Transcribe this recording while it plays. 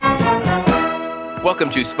Welcome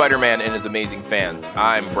to Spider-Man and His Amazing Fans.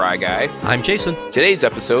 I'm BryGuy. I'm Jason. Today's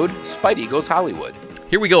episode, Spidey Goes Hollywood.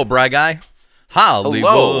 Here we go, BryGuy.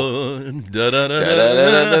 Hollywood.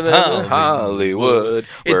 Hollywood.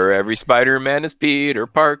 Where every Spider-Man is Peter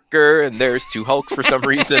Parker, and there's two Hulks for some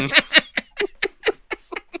reason.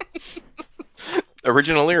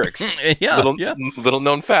 Original lyrics. Little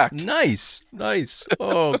known fact. Nice.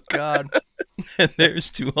 Oh, God. And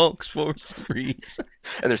there's two Hulks for some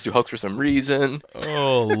reason.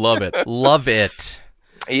 Oh, love it.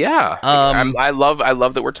 Yeah. I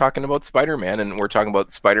love that we're talking about Spider-Man, and we're talking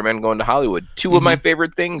about Spider-Man going to Hollywood. Two of my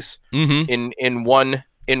favorite things in one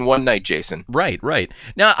night, Jason. Right.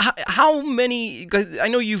 Now, how many? I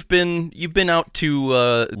know you've been out to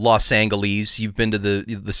Los Angeles. You've been to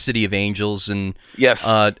the City of Angels, and yes,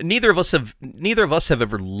 neither of us have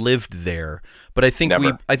ever lived there. But I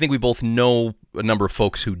think we both know a number of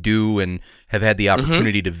folks who do, and have had the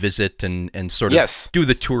opportunity to visit and sort of do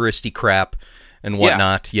the touristy crap and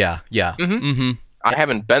whatnot. Yeah. I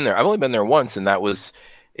haven't been there. I've only been there once, and that was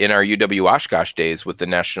in our UW Oshkosh days with the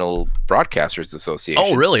National Broadcasters Association.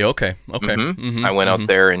 Oh, really? Okay. I went out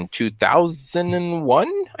there in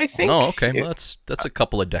 2001, I think. Oh, okay. Well, that's a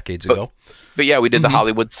couple of decades ago. But yeah, we did the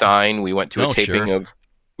Hollywood sign. We went to a taping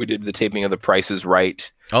we did the taping of The Price is Right.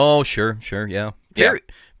 Oh, sure, yeah.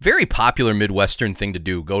 Very popular Midwestern thing to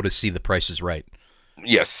do. Go to see The Price is Right.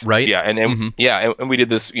 Yes. Right? Yeah, and we did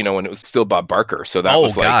this, when it was still Bob Barker. So that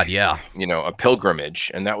was a pilgrimage,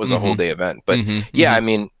 and that was a whole day event. But I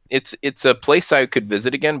mean, it's a place I could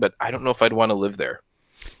visit again, but I don't know if I'd want to live there.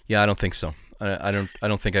 Yeah, I don't think so. I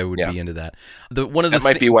don't think I would be into that. That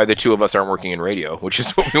might be why the two of us aren't working in radio, which is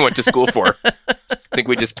what we went to school for. I think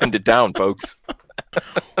we just pinned it down, folks.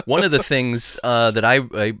 One of the things that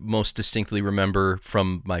I most distinctly remember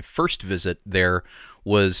from my first visit there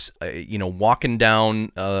was, walking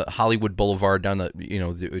down Hollywood Boulevard, down the,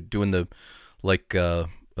 doing the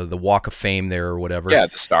Walk of Fame there or whatever. Yeah,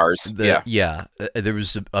 the stars. There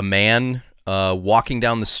was a man walking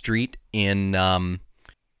down the street in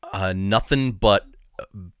nothing but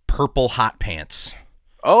purple hot pants.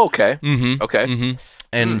 Oh, okay. Okay.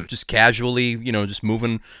 And just casually, just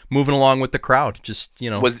moving along with the crowd, just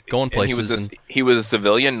going places. He was a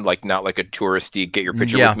civilian, not like a touristy get your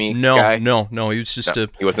picture with me guy. No. He was just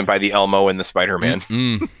he wasn't by the Elmo and the Spider-Man.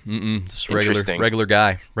 Just regular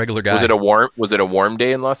guy. Was it a warm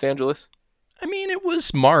day in Los Angeles? I mean, it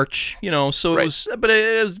was March, so it was, but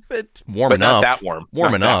it's warm but enough. Not that warm.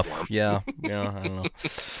 Warm enough. Warm. Yeah. I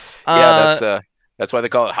don't know. That's why they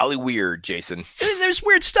call it Hollyweird, Jason. There's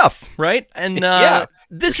weird stuff, right? And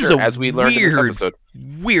this is as we learned in this episode.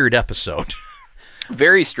 Weird episode.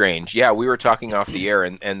 Very strange. Yeah, we were talking off the air,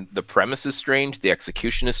 and the premise is strange, the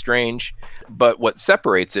execution is strange, but what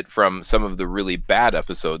separates it from some of the really bad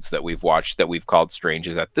episodes that we've watched that we've called strange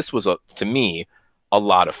is that this was, to me, a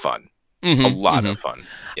lot of fun. A lot of fun.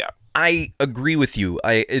 Yeah. I agree with you.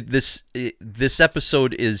 This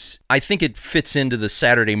episode is, I think it fits into the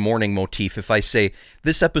Saturday morning motif if I say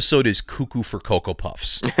this episode is cuckoo for Cocoa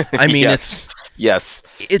Puffs. I mean, it's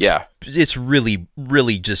really,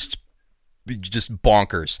 really just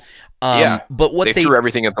bonkers. But what they threw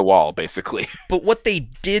everything at the wall, basically. But what they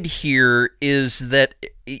did here is that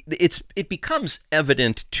it becomes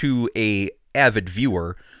evident to a avid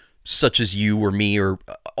viewer, such as you or me or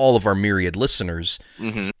all of our myriad listeners,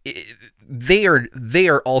 they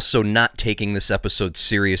are also not taking this episode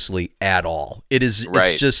seriously at all. It's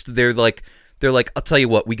just they're like, I'll tell you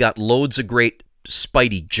what, we got loads of great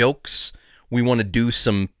Spidey jokes. We want to do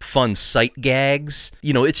some fun sight gags.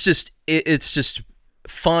 It's just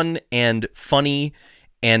fun and funny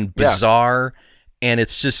and bizarre, and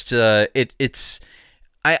it's just I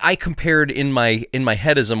compared in my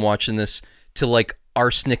head as I'm watching this to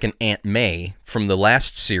Arsenic and Aunt May from the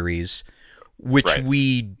last series, which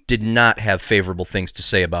we did not have favorable things to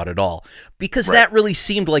say about at all, because that really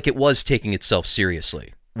seemed like it was taking itself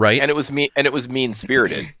seriously, right? And it was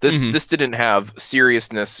mean-spirited. This didn't have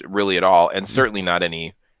seriousness really at all, and certainly not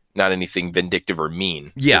anything vindictive or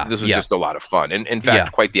mean. Yeah, this was just a lot of fun, and in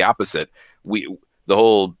fact, quite the opposite. The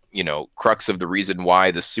whole crux of the reason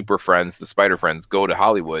why the Super Friends, the Spider Friends, go to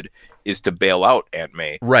Hollywood is to bail out Aunt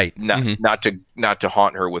May, right? Not to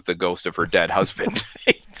haunt her with the ghost of her dead husband.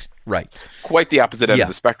 Right. Quite the opposite end of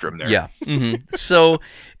the spectrum there. Yeah. So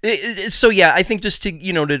yeah, I think just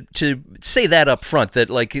to say that up front, that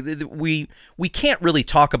we can't really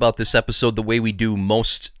talk about this episode the way we do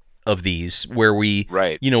most of these, where we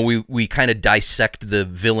kind of dissect the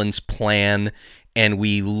villain's plan, and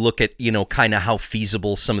we look at, kind of how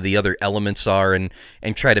feasible some of the other elements are, and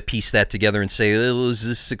try to piece that together and say, was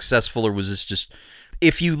this successful, or was this just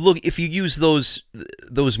if you use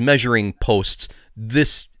those measuring posts,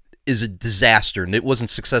 this is a disaster, and it wasn't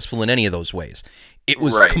successful in any of those ways. It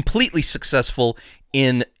was completely successful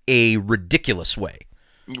in a ridiculous way.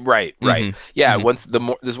 Right. Yeah, this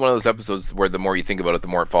is one of those episodes where the more you think about it, the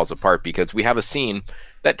more it falls apart, because we have a scene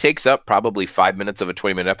that takes up probably 5 minutes of a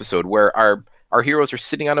 20-minute episode where our heroes are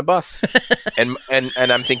sitting on a bus. and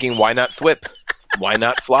I'm thinking, why not thwip? Why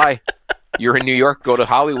not fly? You're in New York, go to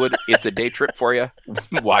Hollywood. It's a day trip for you.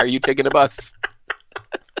 Why are you taking a bus?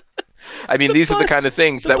 I mean, these are the kind of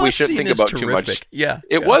things that we shouldn't think about too much. Yeah.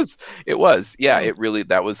 It was. Yeah, it really,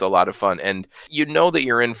 that was a lot of fun. And you know that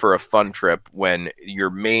you're in for a fun trip when your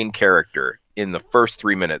main character in the first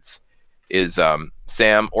 3 minutes is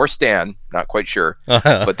Sam or Stan, not quite sure,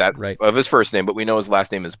 but that of his first name, but we know his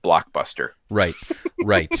last name is Blockbuster. Right.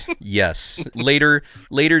 Yes. Later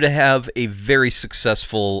to have a very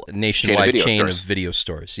successul nationwide chain of video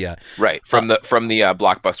stores. Yeah. Right. From the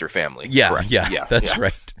Blockbuster family. Yeah. Correct. Yeah. That's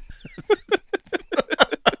right.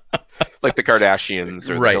 Like the Kardashians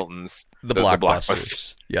or the Hiltons. The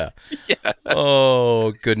Blockbusters. Yeah.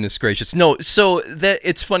 Oh, goodness gracious. No, so that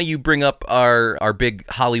it's funny you bring up our big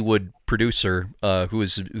Hollywood producer,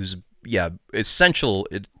 who's essential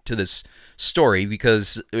to this story,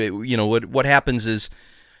 because what happens is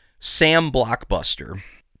Sam Blockbuster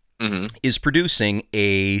is producing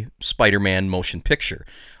a Spider-Man motion picture.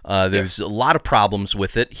 There's a lot of problems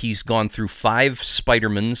with it. He's gone through 5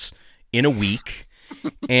 Spider-Mans in a week,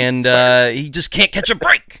 and he just can't catch a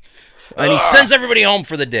break. And he sends everybody home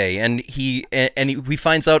for the day, and he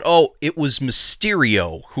finds out, it was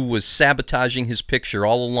Mysterio who was sabotaging his picture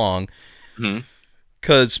all along.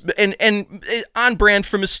 Because and on brand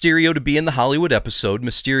for Mysterio to be in the Hollywood episode.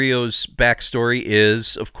 Mysterio's backstory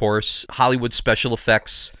is, of course, Hollywood special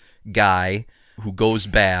effects guy who goes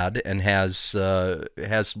bad and has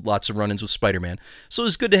lots of run-ins with Spider-Man. So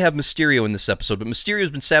it's good to have Mysterio in this episode, but Mysterio's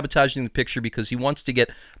been sabotaging the picture because he wants to get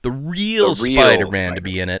the real Spider-Man to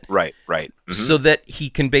be in it. Right. So that he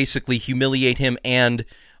can basically humiliate him and,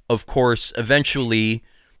 of course, eventually,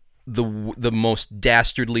 the most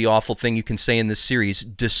dastardly, awful thing you can say in this series,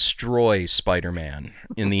 destroy Spider-Man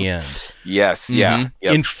in the end. Yes, yeah.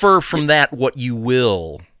 Yep. Infer from that what you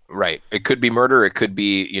will. Right. It could be murder. It could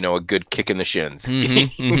be, a good kick in the shins.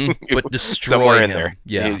 But destroy somewhere him. In there.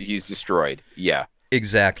 Yeah. He's destroyed. Yeah.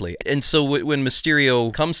 Exactly. And so when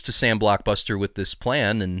Mysterio comes to Sam Blockbuster with this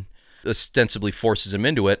plan and ostensibly forces him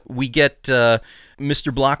into it, we get Mr.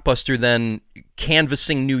 Blockbuster then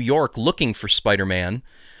canvassing New York looking for Spider-Man.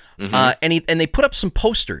 And they put up some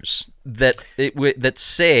posters that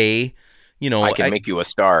say, I can make you a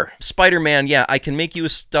star. Spider-Man, I can make you a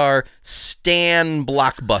star. Stan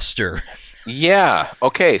Blockbuster. Yeah.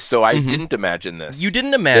 Okay. So I didn't imagine this. You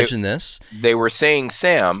didn't imagine this. They were saying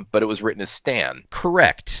Sam, but it was written as Stan.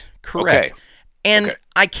 Correct. Okay. And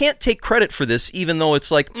I can't take credit for this, even though it's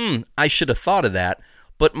like, I should have thought of that.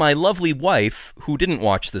 But my lovely wife, who didn't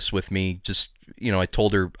watch this with me, just, I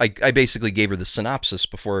told her, I basically gave her the synopsis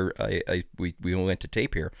before we went to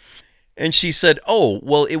tape here. And she said,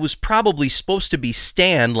 well, it was probably supposed to be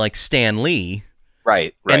Stan, like Stan Lee.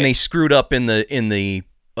 Right. And they screwed up in the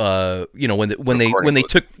when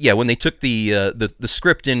they took the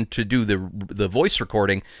script in to do the voice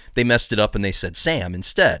recording, they messed it up and they said Sam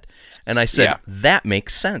instead. And I said, that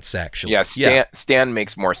makes sense, actually. Yeah, Stan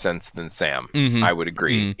makes more sense than Sam. I would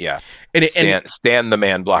agree. Yeah. And Stan the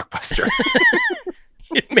Man Blockbuster.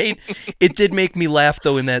 It did make me laugh,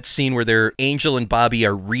 though, in that scene where Angel and Bobby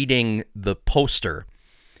are reading the poster.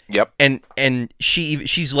 Yep. And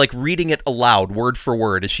she's like reading it aloud, word for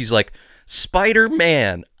word, and she's like,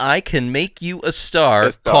 Spider-Man, I can make you a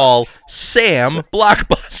star. Call Sam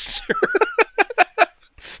Blockbuster.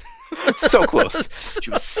 So close. She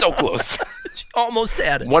was so close. She almost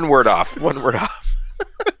had it. One word off.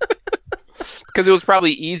 Because it was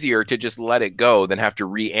probably easier to just let it go than have to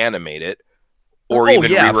reanimate it. Or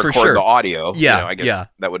even re-record the audio. Yeah, I guess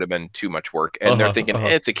that would have been too much work. And they're thinking,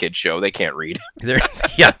 it's a kid's show. They can't read.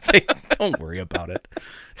 Don't worry about it.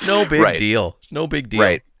 No big deal. No big deal.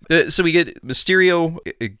 Right. So we get Mysterio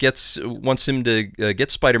wants him to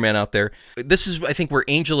get Spider-Man out there. This is, I think, where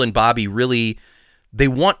Angel and Bobby really, they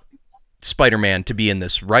want Spider-Man to be in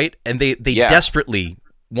this, right? And they desperately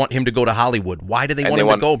want him to go to Hollywood. Why do they want him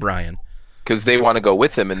to go, Brian? Because they want to go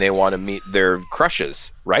with him and they want to meet their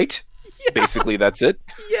crushes, right? Yeah. Basically, that's it.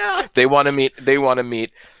 Yeah. They want to meet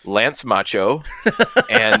Lance Macho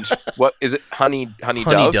and what is it? Honey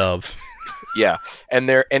Dove. Yeah. And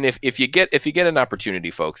if you get an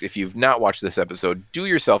opportunity, folks, if you've not watched this episode, do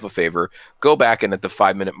yourself a favor, go back and at the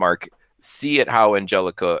 5-minute mark, see how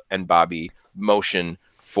Angelica and Bobby motion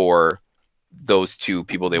for those two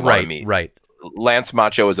people they want to meet. Right. Lance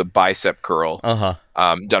Macho is a bicep curl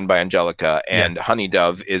done by Angelica, and Honey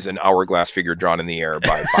Dove is an hourglass figure drawn in the air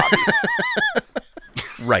by Bobby.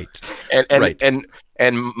 Right.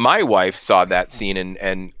 And my wife saw that scene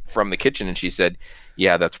and from the kitchen, and she said,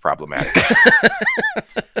 "Yeah, that's problematic."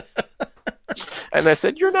 And I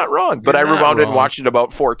said, "You're not wrong," but I rewound it and watched it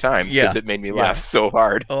about 4 times because it made me laugh so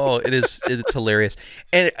hard. Oh, it's hilarious.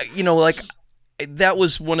 And like that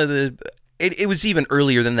was one of the. It was even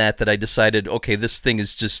earlier than that I decided, okay, this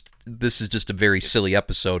is just a very silly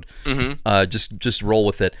episode. Just roll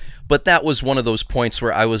with it. But that was one of those points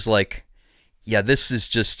where I was like, yeah, this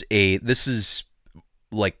is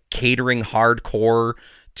like catering hardcore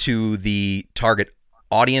to the target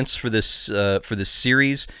audience for this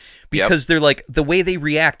series, because they're like, the way they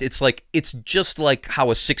react, it's just like how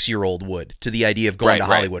a 6-year-old would to the idea of going to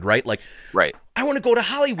Hollywood, right? Like, I want to go to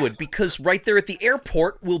Hollywood because right there at the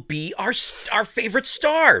airport will be our favorite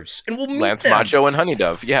stars, and we'll meet Lance them. Macho and Honey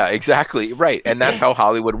Dove. Yeah, exactly. Right. And that's how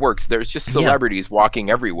Hollywood works. There's just celebrities walking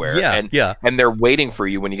everywhere. And they're waiting for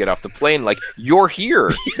you when you get off the plane. Like, you're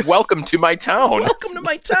here. Welcome to my town. Welcome to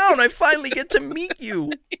my town. I finally get to meet you.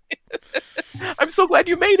 I'm so glad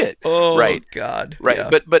you made it. Oh, God. Right. Yeah.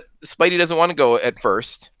 But Spidey doesn't want to go at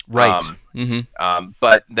first. Right.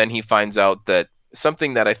 But then he finds out that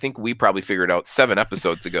something that I think we probably figured out 7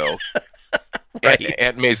 episodes ago. Right.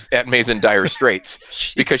 Aunt May's in dire straits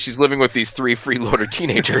because she's living with these 3 freeloader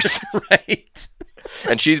teenagers. Right.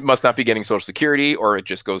 And she must not be getting Social Security, or it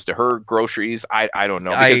just goes to her groceries. I don't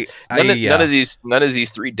know. Because none of these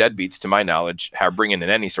 3 deadbeats, to my knowledge, have bringing in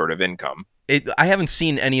any sort of income. I haven't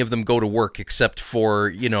seen any of them go to work except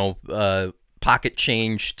for, pocket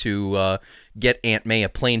change to get Aunt May a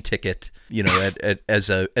plane ticket, as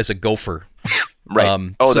a gopher.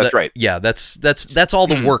 Right. That's right. Yeah, that's all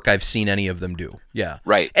the work I've seen any of them do. Yeah.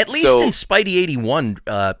 Right. At least in Spidey 81,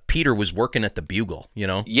 Peter was working at the Bugle,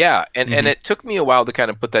 Yeah, and it took me a while to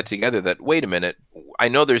kind of put that together, that, wait a minute, I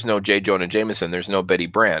know there's no J. Jonah Jameson, there's no Betty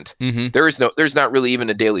Brant. There's not really even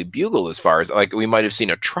a Daily Bugle, as far as, like, we might have seen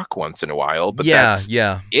a truck once in a while, but that's it.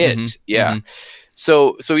 Yeah.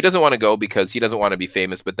 So he doesn't want to go because he doesn't want to be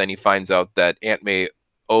famous, but then he finds out that Aunt May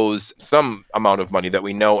owes some amount of money that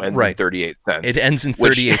we know ends in 38 cents. It ends in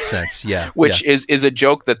 38 cents, yeah. Which is a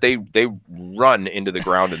joke that they run into the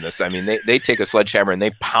ground in this. I mean, they take a sledgehammer and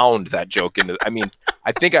they pound that joke into. I mean,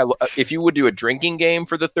 I think if you would do a drinking game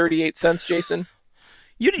for the 38 cents, Jason,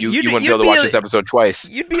 you wouldn't be able to watch this episode twice.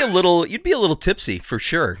 You'd be a little tipsy for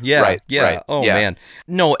sure. Yeah, right. Yeah. Right. Oh yeah. Man,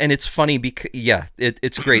 no, and it's funny because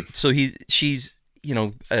it's great. So she's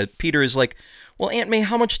Peter is like, well, Aunt May,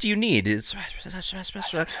 how much do you need? It's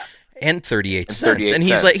and 38 cents. And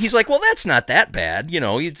he's like, well, that's not that bad,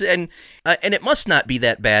 and it must not be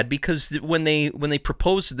that bad, because when they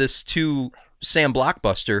proposed this to Sam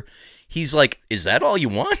Blockbuster, he's like, is that all you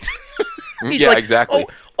want? He's like, exactly.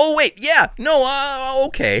 Oh wait, yeah, no,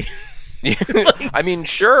 okay. I mean,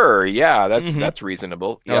 sure, yeah, that's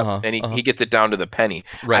reasonable. Yeah, and he gets it down to the penny.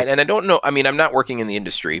 Right. And I don't know. I mean, I'm not working in the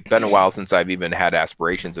industry. Been a while since I've even had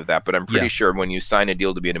aspirations of that. But I'm pretty sure when you sign a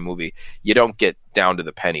deal to be in a movie, you don't get down to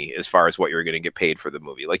the penny as far as what you're going to get paid for the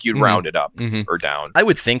movie. Like, you'd round it up or down. I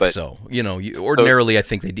would think so. Ordinarily, I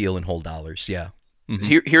think they deal in whole dollars. Yeah.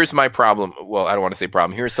 Here's my problem. Well, I don't want to say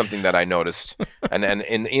problem. Here's something that I noticed, and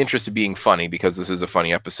in the interest of being funny, because this is a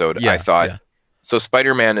funny episode, I thought. Yeah. So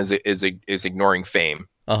Spider-Man is ignoring fame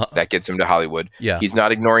that gets him to Hollywood. Yeah. He's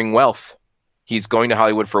not ignoring wealth. He's going to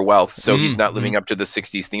Hollywood for wealth, so he's not living up to the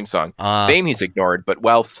 60s theme song. Fame he's ignored, but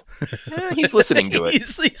wealth, he's listening to it.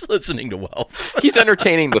 He's listening to wealth. He's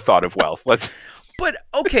entertaining the thought of wealth. Let's run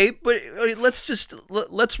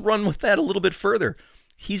with that a little bit further.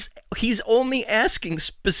 He's only asking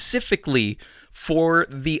specifically for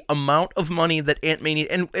the amount of money that Aunt May needs,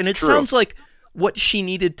 and it sounds like what she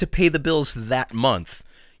needed to pay the bills that month.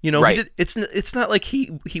 Right. It's not like he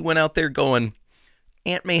went out there going,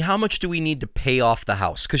 Aunt May, how much do we need to pay off the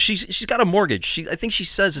house? Because she's got a mortgage. I think she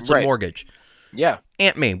says it's a mortgage. Yeah.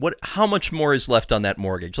 Aunt May, how much more is left on that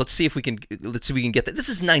mortgage? Let's see if we can get that. This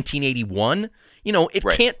is 1981. It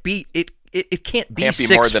can't be it can't be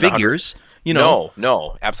 6 figures.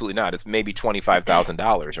 No, absolutely not. It's maybe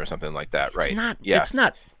 $25,000 or something like that, right? It's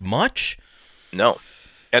not much. No.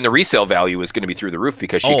 And the resale value is going to be through the roof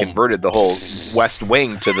because she converted the whole West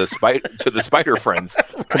Wing to the Spider Friends,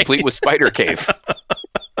 complete with Spider Cave.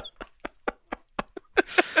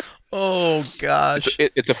 Oh gosh,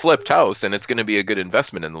 it's a flipped house, and it's going to be a good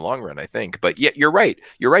investment in the long run, I think. But yeah, you're right.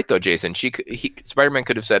 You're right, though, Jason. Spider-Man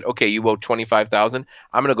could have said, "Okay, you owe $25,000.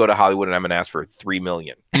 I'm going to go to Hollywood and I'm going to ask for $3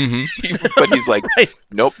 million." But he's like,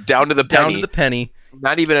 "Nope, down to the penny." Down to the penny.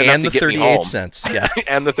 Not even enough and to the get me 38 home. cents. Yeah.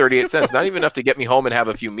 And the 38 cents. Not even enough to get me home and have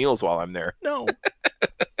a few meals while I'm there. No.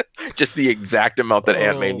 Just the exact amount that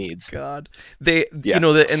Aunt May needs. God. They, Yeah. you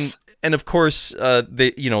know, and of course,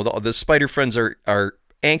 the Spider Friends are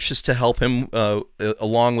anxious to help him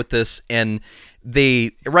along with this, and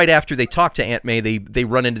they, right after they talk to Aunt May, they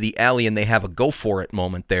run into the alley and they have a go for it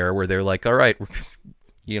moment there where they're like, all right,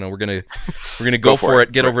 we're gonna go for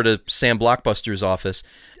it. Get over to Sam Blockbuster's office.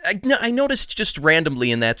 I noticed just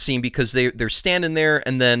randomly in that scene, because they're standing there,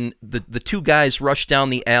 and then the two guys rush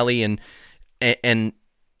down the alley, and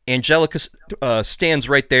Angelica stands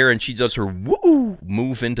right there, and she does her woo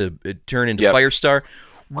move turn into Firestar.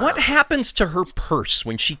 What happens to her purse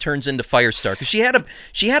when she turns into Firestar? Because she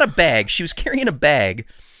had a bag. She was carrying a bag.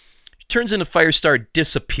 Turns into Firestar,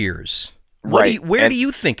 disappears. Right. Where do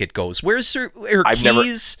you think it goes? Where's her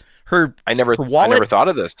keys? I never thought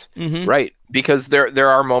of this. Mm-hmm. Right. Because there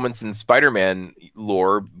are moments in Spider-Man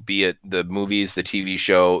lore, be it the movies, the TV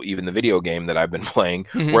show, even the video game that I've been playing,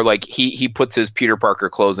 where like he puts his Peter Parker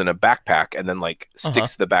clothes in a backpack and then like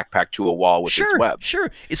sticks the backpack to a wall with his web. Sure.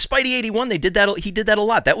 It's Spidey 81. He did that a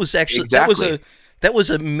lot. That was actually that was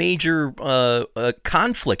a major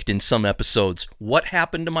conflict in some episodes. What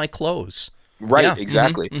happened to my clothes? Right, yeah.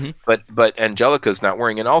 exactly. But Angelica's not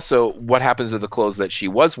wearing, and also what happens to the clothes that she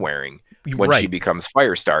was wearing when she becomes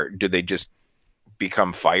Firestar? Do they just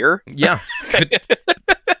become fire? Yeah.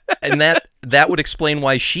 And that would explain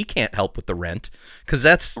why she can't help with the rent, because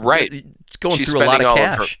that's going she's through a lot of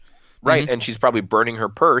cash. And she's probably burning her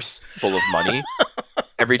purse full of money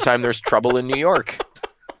every time there's trouble in New York.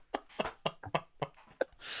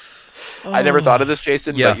 I never thought of this,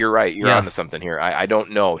 Jason, but you're right. You're onto something here. I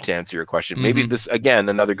don't know, to answer your question. Maybe this, again,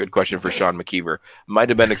 another good question for Sean McKeever, might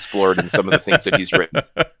have been explored in some of the things that he's written.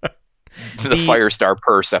 The Firestar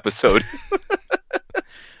purse episode.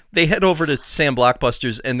 They head over to Sam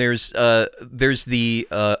Blockbuster's, and there's the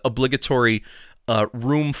obligatory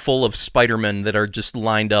room full of Spider-Men that are just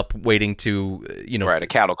lined up waiting to, Right, a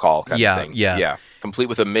cattle call kind of thing. Yeah. Complete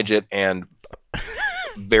with a midget and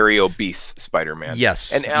very obese Spider-Man.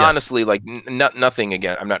 Yes. And honestly, like nothing,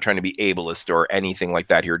 again, I'm not trying to be ableist or anything like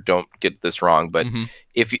that here. Don't get this wrong. But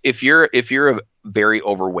if you're a very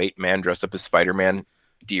overweight man dressed up as Spider-Man,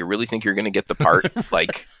 do you really think you're going to get the part?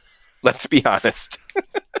 Like, let's be honest.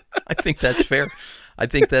 I think that's fair. I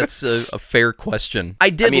think that's a fair question.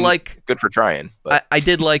 I mean, good for trying. But. I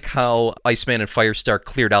did like how Iceman and Firestar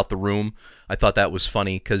cleared out the room. I thought that was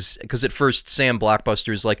funny because at first Sam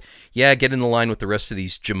Blockbuster is like, yeah, get in the line with the rest of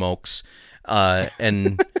these jamokes.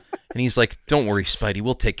 And he's like, don't worry, Spidey,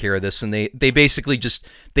 we'll take care of this. And they basically just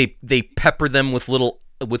they pepper them with little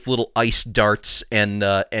ice darts and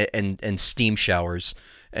steam showers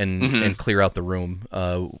and clear out the room.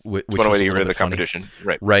 Which one way to get rid of the funny. Competition.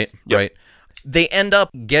 Right. They end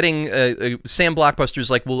up getting Sam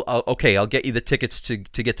Blockbuster's like, well, okay, I'll get you the tickets to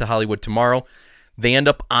get to Hollywood tomorrow. They end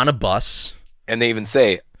up on a bus. And they even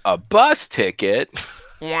say, a bus ticket.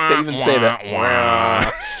 They even say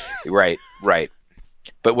that. Right.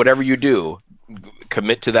 But whatever you do,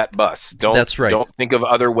 commit to that bus. That's right. Don't think of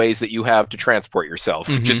other ways that you have to transport yourself.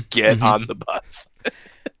 Just get on the bus.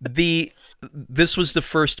 This was the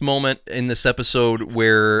first moment in this episode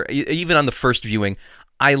where, even on the first viewing,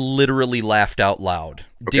 I literally laughed out loud.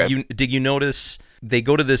 Okay. Did you notice they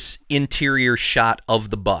go to this interior shot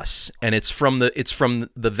of the bus, and it's from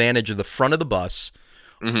the vantage of the front of the bus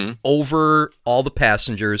over all the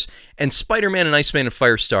passengers, and Spider-Man and Iceman and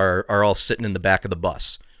Firestar are all sitting in the back of the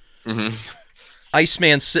bus.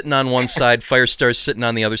 Iceman's sitting on one side, Firestar's sitting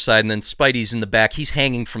on the other side, and then Spidey's in the back. He's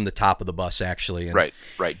hanging from the top of the bus, actually. And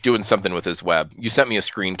right, doing something with his web. You sent me a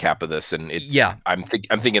screen cap of this, and it's I'm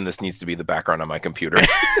thinking this needs to be the background on my computer.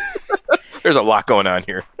 There's a lot going on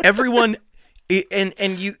here. Everyone,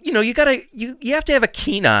 and you have to have a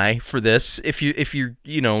keen eye for this if you're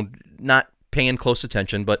not paying close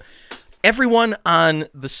attention, but. Everyone on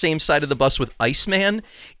the same side of the bus with Iceman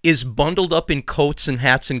is bundled up in coats and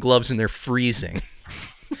hats and gloves, and they're freezing.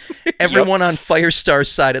 Everyone on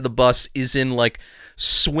Firestar's side of the bus is in like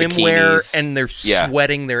swimwear, bikinis. And they're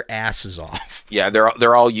sweating their asses off. Yeah,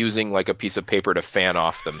 they're all using like a piece of paper to fan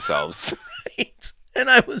off themselves. Right. And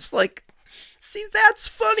I was like, see, that's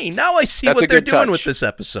funny. Now I see what they're doing with this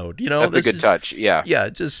episode. That's a good touch. Yeah. Yeah,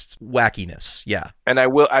 just wackiness. Yeah. And I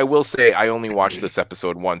will say I only watched this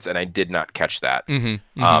episode once, and I did not catch that.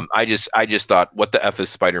 I just thought, what the F is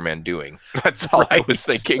Spider-Man doing? That's all I was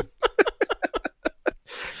thinking.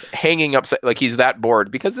 Hanging upside, like he's that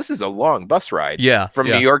bored, because this is a long bus ride. From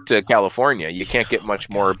New York to California. You can't get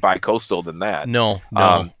much more bi-coastal than that. No.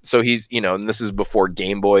 So he's, and this is before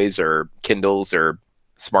Game Boys or Kindles or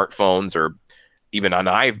smartphones or even an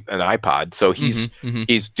iPod. So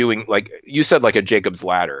he's doing, like you said, like a Jacob's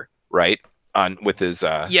ladder, right? On with his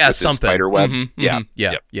something. his spider web. Yeah.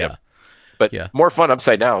 But more fun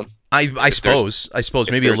upside down. I suppose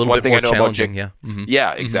maybe a little bit more challenging. Yeah.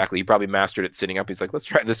 Yeah, exactly. He probably mastered it sitting up. He's like, let's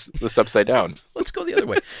try this upside down. Let's go the other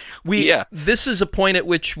way. This is a point at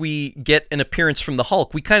which we get an appearance from the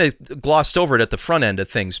Hulk. We kind of glossed over it at the front end of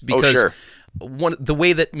things because the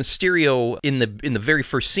way that Mysterio in the very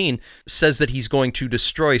first scene says that he's going to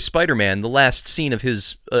destroy Spider-Man, the last scene of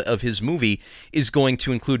his movie is going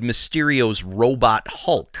to include Mysterio's robot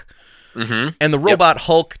Hulk. Mm-hmm. And the robot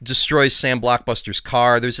Hulk destroys Sam Blockbuster's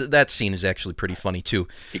car. That scene is actually pretty funny too.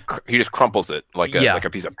 He just crumples it like a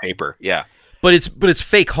piece of paper. Yeah. But it's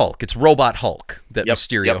fake Hulk. It's robot Hulk that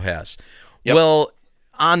Mysterio has. Yep. Well,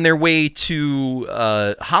 on their way to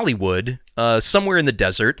Hollywood, somewhere in the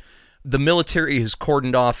desert, the military has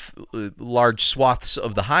cordoned off large swaths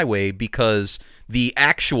of the highway because the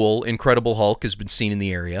actual Incredible Hulk has been seen in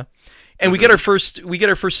the area. And we get our first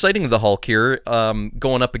sighting of the Hulk here,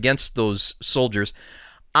 going up against those soldiers.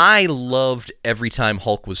 I loved every time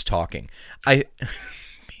Hulk was talking.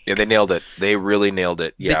 Yeah, they nailed it. They really nailed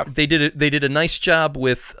it. Yeah, they did it. They did a nice job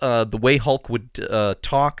with the way Hulk would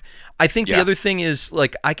talk. I think the other thing is,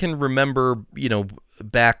 like, I can remember,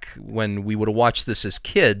 back when we would have watched this as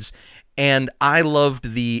kids, and I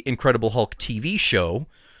loved the Incredible Hulk TV show.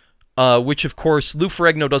 Which, of course, Lou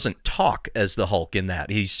Ferrigno doesn't talk as the Hulk in that.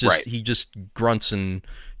 He just grunts and,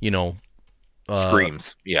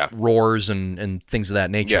 screams, roars and things of that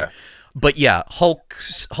nature. Yeah. But yeah,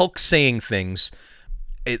 Hulk saying things,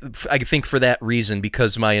 I think for that reason,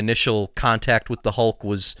 because my initial contact with the Hulk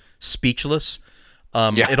was speechless,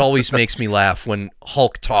 it always makes me laugh when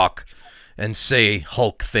Hulk talk and say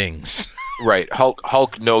Hulk things. Right.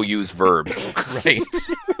 Hulk no use verbs. Right.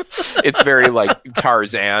 It's very like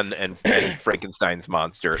Tarzan and Frankenstein's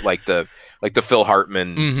monster, like the Phil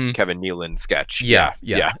Hartman, Kevin Nealon sketch. Yeah.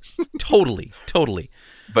 Totally.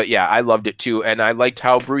 But yeah, I loved it too, and I liked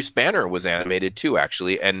how Bruce Banner was animated too,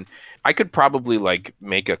 actually. And I could probably like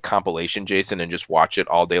make a compilation, Jason, and just watch it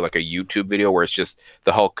all day, like a YouTube video where it's just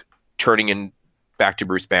the Hulk turning in back to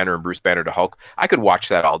Bruce Banner and Bruce Banner to Hulk. I could watch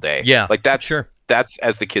that all day. Yeah, like that's sure. That's,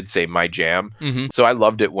 as the kids say, my jam. So I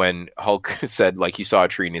loved it when Hulk said, like, he saw a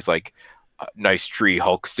tree and he's like, nice tree,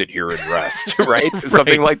 Hulk, sit here and rest, right?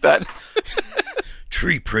 Something like that.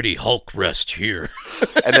 Tree pretty, Hulk, rest here.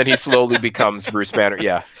 And then he slowly becomes Bruce Banner.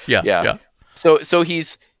 Yeah. So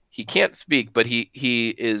he can't speak, but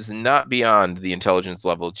he is not beyond the intelligence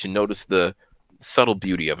level to notice the subtle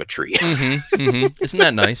beauty of a tree. Isn't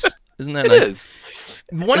that nice? It is.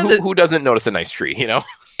 Who doesn't notice a nice tree,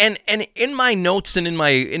 And in my notes and in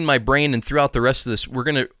my brain and throughout the rest of this, we're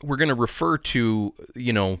gonna refer to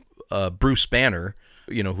Bruce Banner,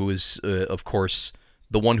 who is of course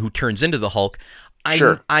the one who turns into the Hulk.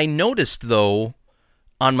 I noticed though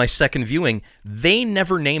on my second viewing they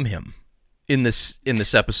never name him in this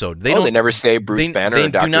episode. They never say Bruce Banner or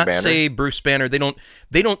Dr. Banner. They do not say Bruce Banner. They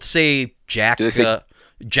don't say Jack.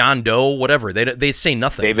 John Doe, whatever. They say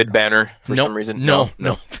nothing. David Banner for some reason. No.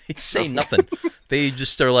 They say nothing. They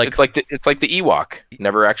just are like it's like the Ewok.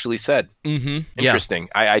 Never actually said. Interesting.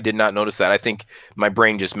 I did not notice that. I think my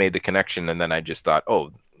brain just made the connection, and then I just thought,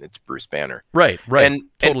 oh, it's Bruce Banner. Right. And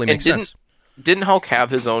totally makes sense. Didn't Hulk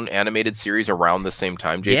have his own animated series around the same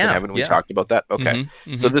time, Jason? Haven't we talked about that? Okay.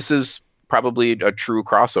 So this is probably a true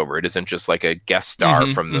crossover. It isn't just like a guest star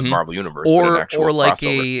from the Marvel Universe, but an actual like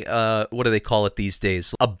crossover. a what do they call it these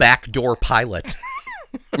days? A backdoor pilot.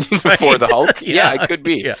 For the Hulk? Yeah, it could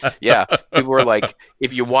be. Yeah. People were like,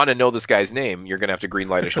 if you want to know this guy's name, you're going to have to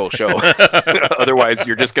greenlight his whole show. Otherwise,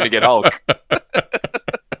 you're just going to get Hulk.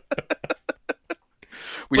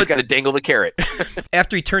 We just got to dangle the carrot.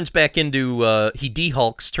 After he turns back into, he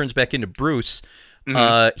de-Hulks, turns back into Bruce,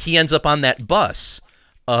 he ends up on that bus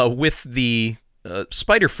with the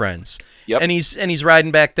Spider Friends. Yep. And he's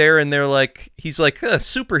riding back there, and he's like,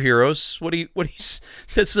 superheroes.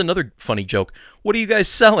 This is another funny joke. What are you guys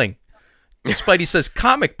selling? Spidey says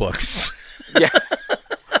comic books. Yeah.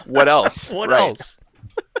 What else? What else?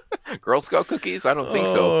 Girl Scout cookies? I don't think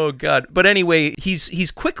so. Oh God! But anyway, he's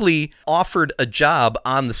quickly offered a job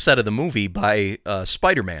on the set of the movie by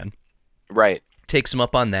Spider-Man. Right. Takes him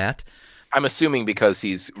up on that. I'm assuming because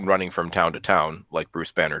he's running from town to town like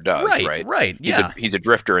Bruce Banner does, right? Right. Yeah. He's a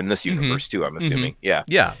drifter in this universe too, I'm assuming. Yeah.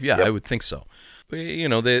 Yeah, yep. I would think so.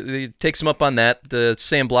 They takes him up on that. The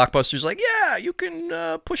Sam Blockbuster's like, yeah, you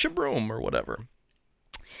can push a broom or whatever.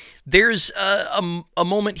 There's a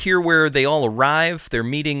moment here where they all arrive. They're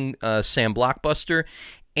meeting Sam Blockbuster.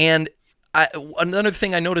 And another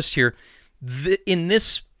thing I noticed here, in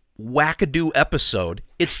this wackadoo episode.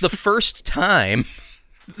 It's the first time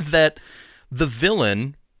that the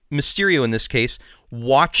villain, Mysterio in this case,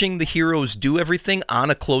 watching the heroes do everything on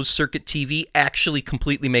a closed-circuit TV actually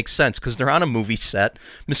completely makes sense because they're on a movie set.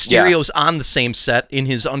 Mysterio's on the same set in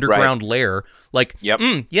his underground lair. Like,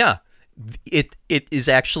 yeah, it is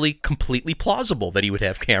actually completely plausible that he would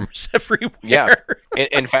have cameras everywhere. Yeah.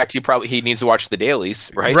 In fact, he needs to watch the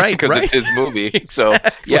dailies, right? Right, because it's his movie. Exactly. So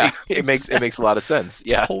yeah, it makes a lot of sense.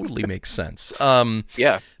 Yeah, totally makes sense.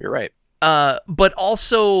 Yeah, you're right. But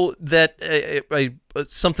also that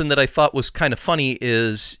something that I thought was kind of funny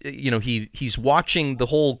is, he's watching the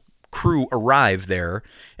whole crew arrive there,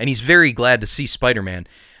 and he's very glad to see Spider-Man.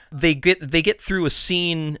 They get through a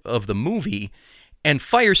scene of the movie, and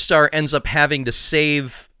Firestar ends up having to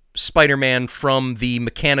save Spider-Man from the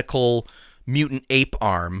mechanical mutant ape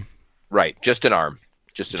arm. Right, just an arm.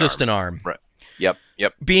 Just an arm. Right. Yep.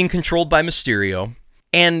 Being controlled by Mysterio.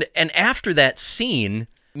 And after that scene,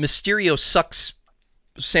 Mysterio sucks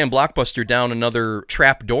Sam Blockbuster down another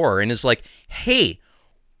trap door and is like, hey,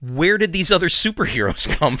 where did these other superheroes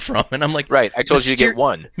come from? And I'm like, right, I told you to get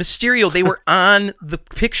one. Mysterio, they were on the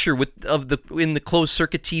picture in the closed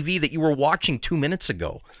circuit TV that you were watching 2 minutes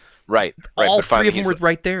ago. Right. All but three of them were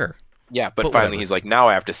right there. Yeah, but finally he's like, now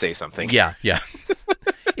I have to say something. Yeah.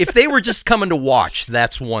 If they were just coming to watch,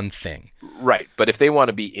 that's one thing. Right, but if they want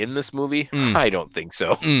to be in this movie, I don't think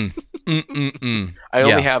so. I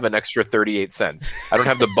only have an extra 38 cents. I don't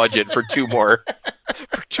have the budget for two more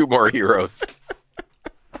heroes.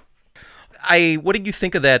 What did you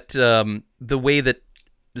think of that? The way that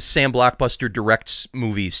Sam Blockbuster directs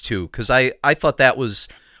movies too, because I thought that was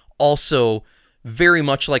also very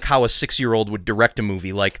much like how a 6-year-old would direct a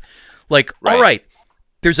movie. Like, all right,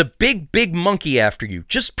 there's a big monkey after you.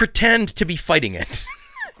 Just pretend to be fighting it.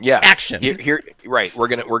 Yeah. Action. Here, right. We're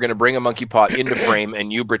gonna bring a monkey paw into frame,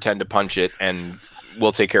 and you pretend to punch it, and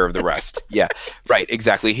we'll take care of the rest. Yeah. Right.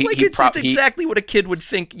 Exactly. It's exactly what a kid would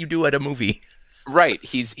think you do at a movie. Right.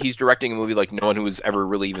 He's directing a movie like no one who has ever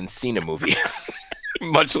really even seen a movie,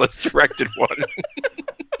 much less directed one.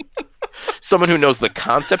 Someone who knows the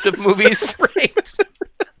concept of movies. Right.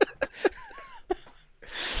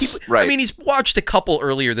 Right. I mean, he's watched a couple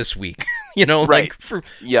earlier this week. Right. Like for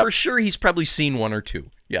sure, he's probably seen one or two.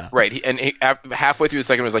 Yeah. Right. He halfway through the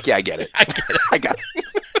second was like, yeah, I get it. I got it.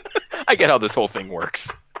 I get how this whole thing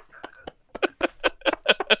works.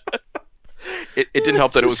 It didn't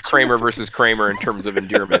help that it was Kramer versus Kramer in terms of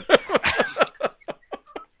endearment.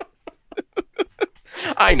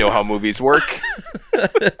 I know how movies work.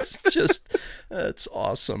 That's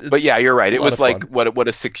awesome. But yeah, you're right. It was like what a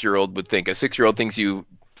 6-year-old would think. A 6-year-old thinks you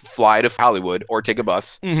fly to Hollywood or take a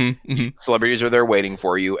bus. Celebrities are there waiting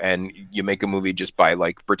for you, and you make a movie just by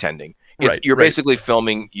like pretending. You're basically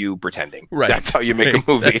filming you pretending. Right. That's how you make a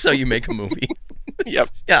movie. That's how you make a movie. Yep.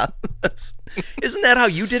 Yeah. Isn't that how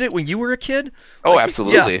you did it when you were a kid? Oh,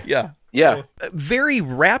 absolutely. Yeah. Very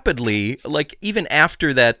rapidly, like even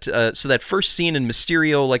after that, so that first scene in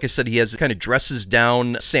Mysterio, like I said, he kind of dresses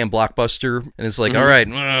down Sam Blockbuster and is like, all right,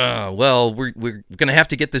 well, we're going to have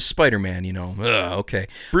to get this Spider-Man, okay.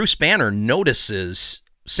 Bruce Banner notices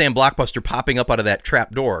Sam Blockbuster popping up out of that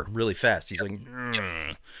trap door really fast. He's like,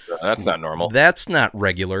 that's not normal. That's not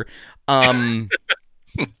regular.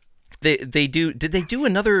 Did they do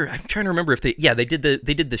another? I'm trying to remember if they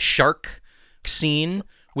did the shark scene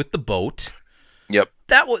with the boat. Yep.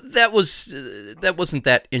 That wasn't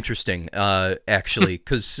that interesting actually,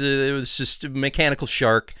 because it was just a mechanical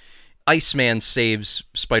shark. Iceman saves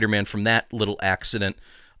Spider-Man from that little accident,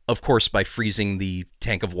 of course, by freezing the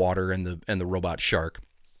tank of water and the robot shark.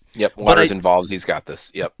 Yep. Water's involved. He's got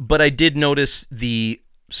this. Yep. But I did notice the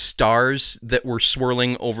stars that were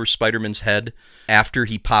swirling over Spider-Man's head after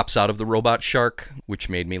he pops out of the robot shark, which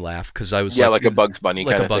made me laugh because I was like a Bugs Bunny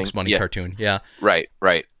like kind a Bugs Bunny cartoon. Yeah. Right.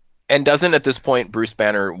 And doesn't at this point Bruce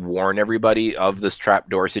Banner warn everybody of this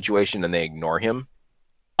trapdoor situation and they ignore him?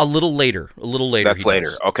 A little later. That's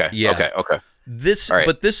later. Okay. Yeah. Okay.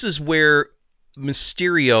 But this is where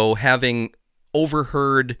Mysterio, having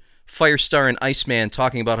overheard Firestar and Iceman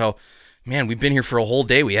talking about how, man, we've been here for a whole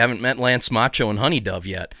day. We haven't met Lance Macho and Honey Dove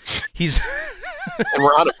yet. And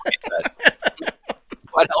we're on a playset.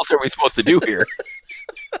 What else are we supposed to do here?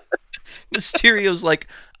 Mysterio's like,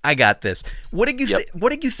 I got this. What did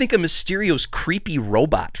you think of Mysterio's creepy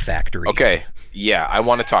robot factory? Okay. Yeah, I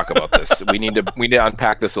want to talk about this. We need to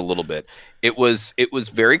unpack this a little bit. It was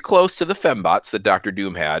very close to the fembots that Doctor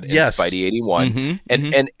Doom had in Yes. Spidey 81. And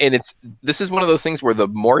Mm-hmm. and this is one of those things where the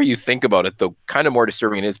more you think about it, the kind of more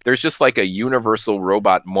disturbing it is. There's just like a universal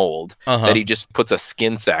robot mold that he just puts a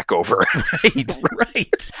skin sack over.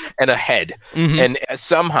 Right. And a head. And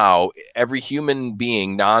somehow every human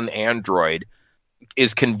being, non-android,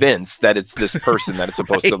 is convinced that it's this person that it's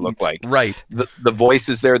supposed to look like. Right. The voice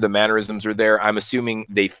is there, the mannerisms are there. I'm assuming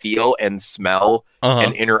they feel and smell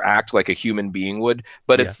and interact like a human being would,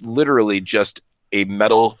 but it's literally just a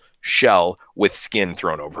metal shell with skin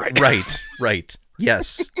thrown over it. Right.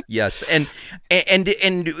 Yes. And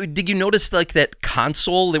did you notice like that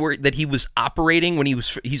console that he was operating when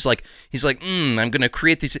he's like I'm gonna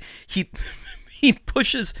create these.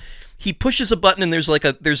 He pushes a button and there's like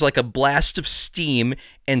a blast of steam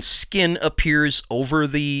and skin appears over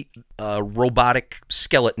the robotic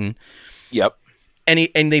skeleton. Yep.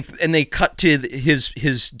 And they cut to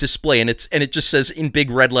his display and it just says in big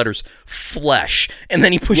red letters flesh, and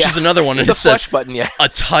then he pushes another one and the it says button,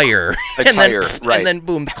 attire. Right. And then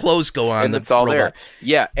boom, the clothes go on. And it's all robot.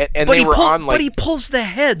 There. Yeah, and they were on like. But he pulls the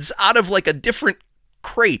heads out of like a different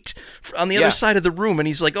crate on the other side of the room, and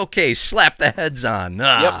he's like, okay, slap the heads on.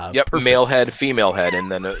 Yep. Perfect. Male head, female head,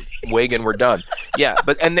 and then a wig, and we're done. Yeah,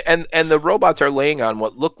 but and the robots are laying on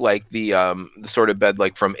what looked like the sort of bed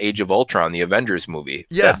like from Age of Ultron, the Avengers movie.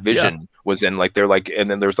 Yeah, that Vision was in. Like they're like, and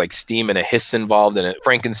then there's like steam and a hiss involved in it.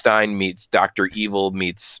 Frankenstein meets Dr. Evil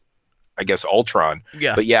meets, I guess, Ultron.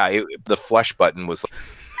 Yeah, but yeah, the flesh button was like,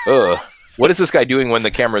 ugh. What is this guy doing when the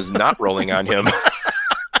camera's not rolling on him?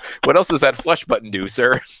 What else does that flush button do,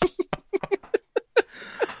 sir?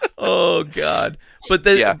 Oh God! But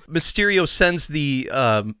then Mysterio sends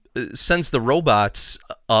the robots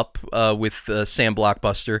up with Sam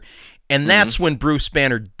Blockbuster, and that's when Bruce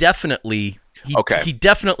Banner definitely he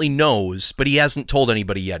definitely knows, but he hasn't told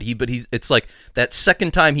anybody yet. It's like that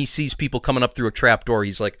second time he sees people coming up through a trapdoor,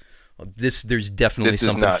 he's like, there's definitely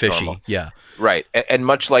something fishy. Normal. Yeah. Right. And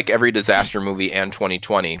much like every disaster movie and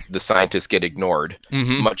 2020, the scientists get ignored,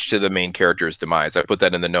 much to the main character's demise. I put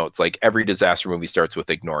that in the notes. Like every disaster movie starts with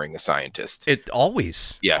ignoring the scientist. It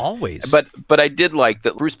always. Yeah. Always. But I did like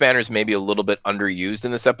that Bruce Banner's maybe a little bit underused in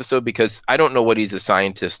this episode because I don't know what he's a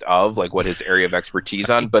scientist of, like what his area of expertise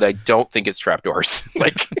on, but I don't think it's trapdoors.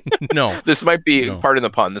 Like no. This might be, pardon the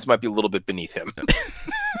pun, this might be a little bit beneath him.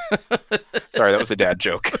 Sorry, that was a dad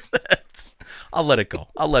joke. I'll let it go.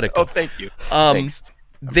 Oh, thank you. Thanks.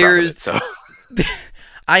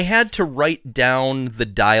 I had to write down the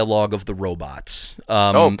dialogue of the robots.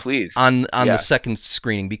 Please. On the second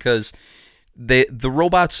screening because the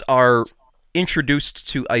robots are introduced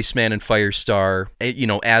to Iceman and Firestar,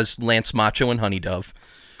 as Lance Macho and Honey Dove,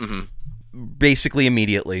 basically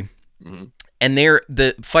immediately. And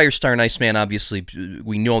the Firestar and Iceman, obviously,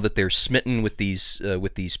 we know that they're smitten with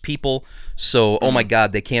these people. So, oh my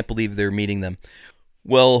God, they can't believe they're meeting them.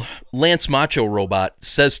 Well, Lance Macho Robot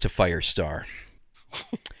says to Firestar,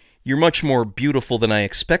 "You're much more beautiful than I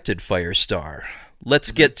expected, Firestar.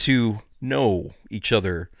 Let's get to know each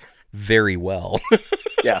other very well."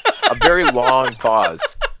 Yeah, a very long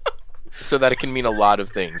pause, so that it can mean a lot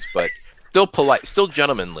of things, but. Still polite, still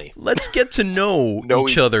gentlemanly. Let's get to know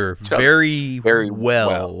each other very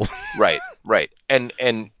well. Right. And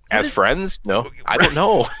as friends? No, I don't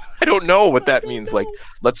know. I don't know what that means. Like,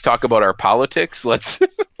 let's talk about our politics. Let's.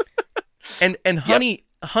 and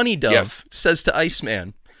Honey Dove says to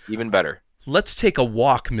Iceman, even better. "Let's take a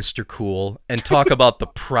walk, Mr. Cool, and talk about the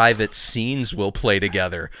private scenes we'll play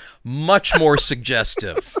together." Much more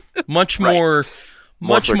suggestive. Much more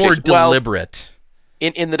deliberate.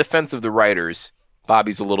 In the defense of the writers,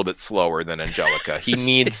 Bobby's a little bit slower than Angelica. He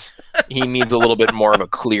needs a little bit more of a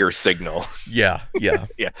clear signal. Yeah.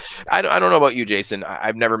 I don't know about you, Jason.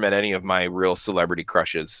 I've never met any of my real celebrity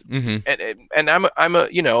crushes, and I'm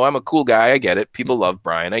a cool guy. I get it. People love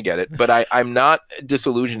Brian. I get it. But I'm not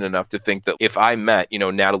disillusioned enough to think that if I met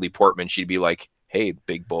Natalie Portman, she'd be like, "Hey,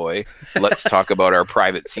 big boy, let's talk about our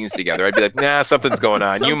private scenes together." I'd be like, "Nah, something's going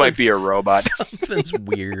on. You might be a robot. Something's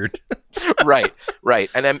weird." Right.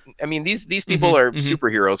 And I mean, these people are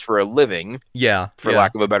superheroes for a living. Yeah. For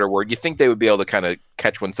lack of a better word. You think they would be able to kind of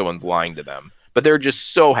catch when someone's lying to them. But they're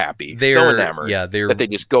just so happy, so enamored that they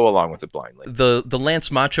just go along with it blindly. The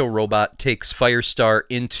Lance Macho Robot takes Firestar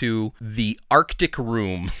into the Arctic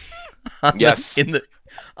room.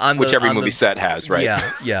 Which every movie set has, right?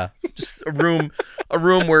 Yeah. Just a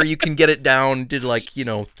room where you can get it down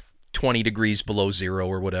to 20 degrees below zero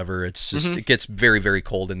or whatever. It's just it gets very, very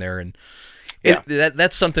cold in there, and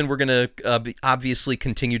That's something we're going to obviously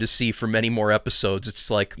continue to see for many more episodes. It's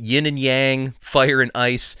like yin and yang, fire and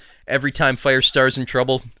ice. Every time Firestar's in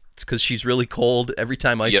trouble, it's because she's really cold. Every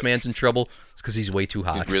time Iceman's in trouble, it's because he's way too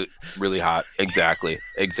hot. He's really, really hot. Exactly.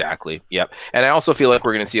 Yep. And I also feel like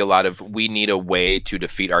we're going to see a lot of, we need a way to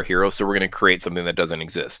defeat our hero, so we're going to create something that doesn't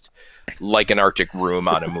exist, like an Arctic room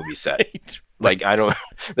on a movie set. Right. Like,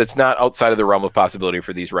 that's not outside of the realm of possibility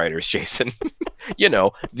for these writers, Jason.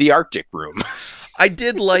 The Arctic room. I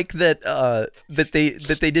did like that that they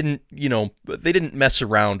didn't, they didn't mess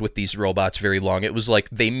around with these robots very long. It was like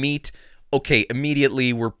they meet, okay,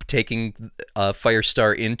 immediately we're taking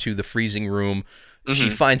Firestar into the freezing room. Mm-hmm.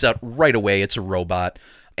 She finds out right away it's a robot.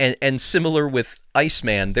 And similar with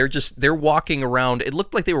Iceman, they're walking around. It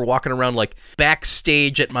looked like they were walking around like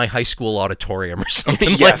backstage at my high school auditorium or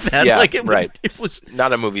something like that. Yeah, like it was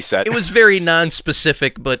not a movie set. It was very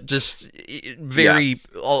non-specific, but just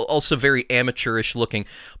also very amateurish looking.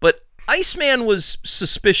 But Iceman was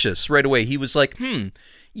suspicious right away. He was like,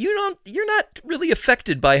 you're not really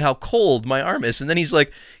affected by how cold my arm is. And then he's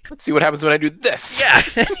like, let's see what happens when I do this. Yeah,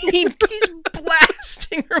 and he's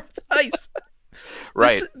blasting her with ice.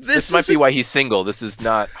 Right. This might be why he's single. This is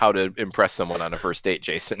not how to impress someone on a first date,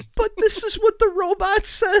 Jason. But this is what the robot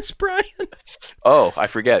says, Brian. Oh, I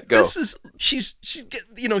forget. Go. She's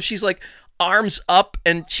like arms up,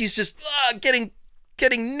 and she's just getting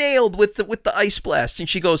nailed with the ice blast, and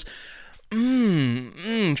she goes,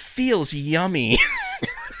 feels yummy.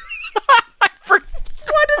 What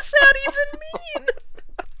does that even mean?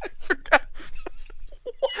 I forgot.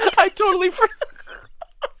 I totally forgot.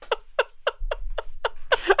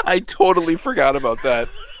 I totally forgot about that.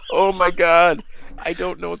 Oh my god, I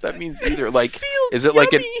don't know what that means either. Like, is it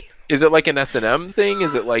like an S&M thing?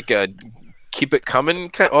 Is it like a keep it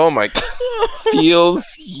coming? Oh my god, feels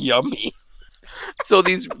yummy. So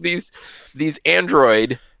these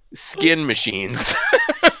android skin machines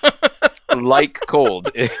like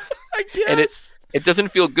cold, I guess, and it doesn't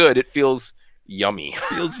feel good. It feels yummy.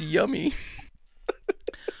 Feels yummy.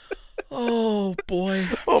 Oh boy!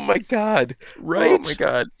 Oh my god! Right? Oh my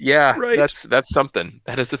god! Yeah, right. That's something.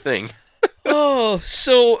 That is a thing. But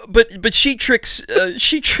she tricks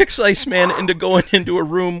Iceman into going into a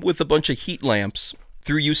room with a bunch of heat lamps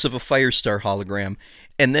through use of a Firestar hologram,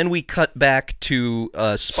 and then we cut back to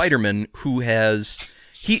Spider-Man, who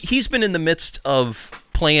he's been in the midst of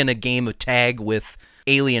playing a game of tag with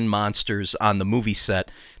alien monsters on the movie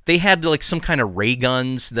set. They had like some kind of ray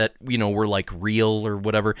guns that were like real or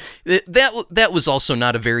whatever. That was also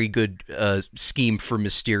not a very good scheme for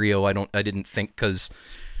Mysterio. I didn't think, because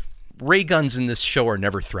ray guns in this show are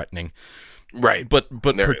never threatening. Right. But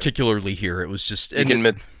particularly here, it was just you can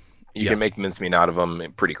make mincemeat out of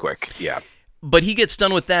them pretty quick. Yeah. But he gets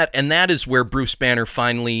done with that, and that is where Bruce Banner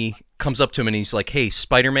finally comes up to him and he's like, "Hey,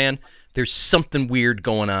 Spider-Man, there's something weird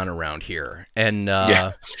going on around here." And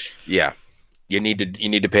yeah. You need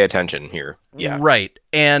to pay attention here. Yeah. Right.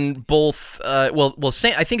 And both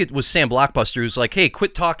Sam, I think it was Sam Blockbuster who's like, "Hey,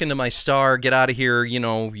 quit talking to my star. Get out of here,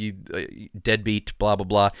 you deadbeat, blah blah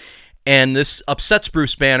blah." And this upsets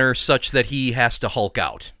Bruce Banner such that he has to Hulk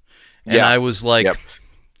out. And I was like, yep.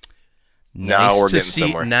 Now we're getting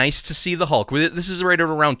somewhere. Nice to see the Hulk. This is right at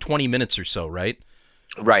around 20 minutes or so, right?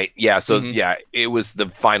 Right. Yeah. So it was the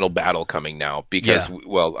final battle coming now because I don't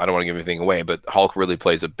want to give anything away, but Hulk really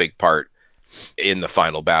plays a big part in the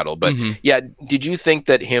final battle. But did you think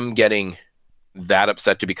that him getting that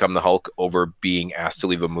upset to become the Hulk over being asked to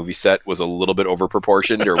leave a movie set was a little bit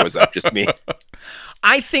overproportioned, or was that just me?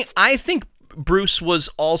 I think Bruce was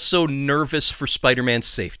also nervous for Spider-Man's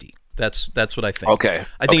safety. That's what I think. Okay.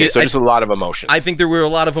 So there's a lot of emotions. I think there were a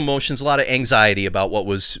lot of emotions, a lot of anxiety about what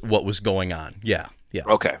was going on. Yeah.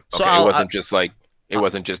 Okay. So it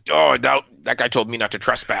wasn't just that guy told me not to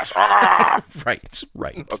trespass. Ah!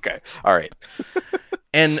 Right. Okay. All right.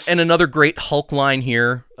 And another great Hulk line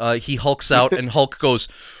here. He hulks out, and Hulk goes,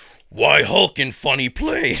 "Why Hulk in funny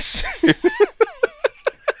place?"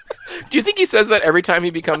 Do you think he says that every time he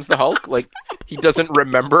becomes the Hulk? Like, he doesn't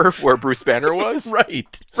remember where Bruce Banner was?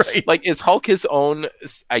 Right. Like, is Hulk his own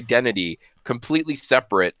identity, completely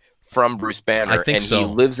separate from Bruce Banner? I think so. He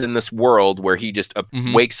lives in this world where he just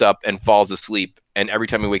wakes up and falls asleep, and every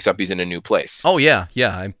time he wakes up, he's in a new place. Oh, yeah.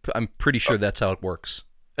 I'm pretty sure that's how it works.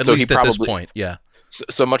 At least at this point, yeah.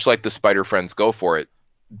 So much like the Spider Friends go for it,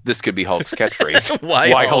 this could be Hulk's catchphrase.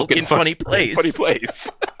 Why Hulk in funny place? Funny place.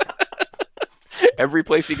 Every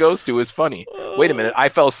place he goes to is funny. Wait a minute, I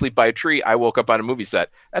fell asleep by a tree. I woke up on a movie set.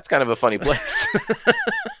 That's kind of a funny place.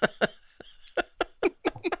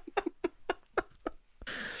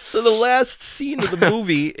 So the last scene of the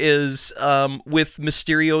movie is with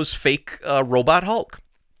Mysterio's fake robot Hulk.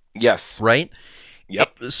 Yes. Right?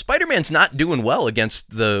 Yep. Spider-Man's not doing well against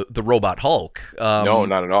the robot Hulk. No,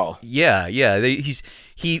 not at all. Yeah.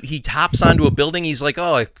 He hops onto a building. He's like,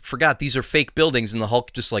 "Oh, I forgot these are fake buildings," and the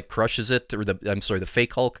Hulk just like crushes it, or the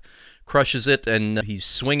fake Hulk crushes it, and he's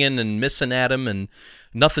swinging and missing at him, and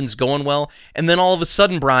nothing's going well. And then all of a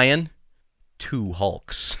sudden, Brian, two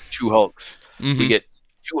Hulks. Two Hulks. Mm-hmm. We get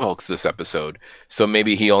two Hulks this episode. So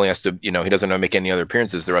maybe he only has to, he doesn't have to make any other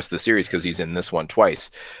appearances the rest of the series because he's in this one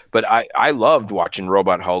twice. But I loved watching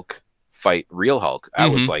Robot Hulk fight real Hulk.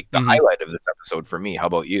 That was like the highlight of this episode for me. How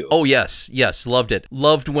about you? Oh, yes, loved it.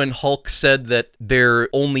 Loved when Hulk said that there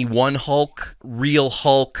only one Hulk, real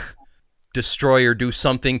Hulk, destroy or do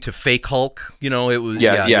something to fake Hulk. It was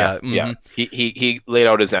yeah. He laid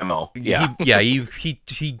out his MO. Yeah.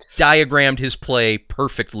 He diagrammed his play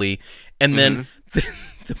perfectly. And then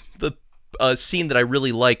the scene that I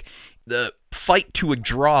really like, the fight to a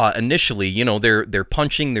draw initially, they're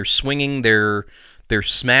punching, they're swinging, they're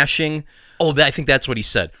smashing. Oh, I think that's what he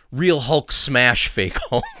said. Real Hulk smash fake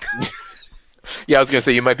Hulk. Yeah, I was going to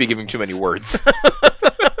say, you might be giving too many words.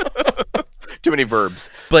 Too many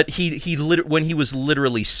verbs. But when he was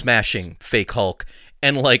literally smashing fake Hulk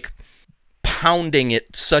and like pounding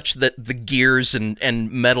it such that the gears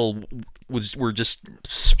and metal were just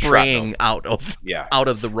spraying out of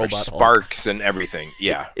the robot sparks Hulk. And everything.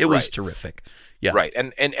 Yeah, it was terrific. Yeah, right.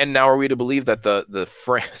 And now are we to believe that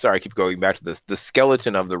sorry, I keep going back to this. The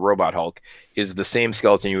skeleton of the robot Hulk is the same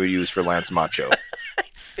skeleton you would use for Lance Macho? I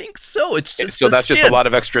think so. It's just that's just a lot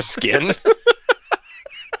of extra skin.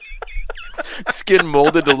 Skin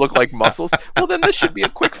molded to look like muscles. Well, then this should be a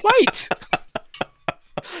quick fight.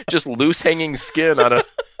 Just loose hanging skin on a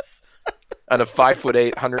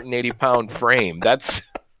 5'8", 180-pound frame. That's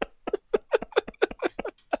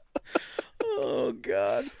oh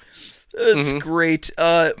god, that's great.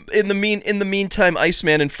 In the meantime,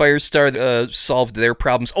 Iceman and Firestar solved their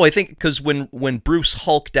problems. Oh, I think because when Bruce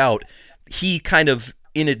hulked out, he kind of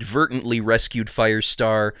inadvertently rescued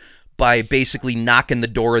Firestar by basically knocking the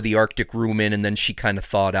door of the Arctic room in, and then she kind of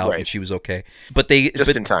thawed out and she was okay. But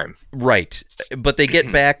in time, right? But they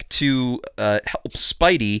get back to help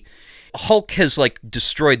Spidey. Hulk has like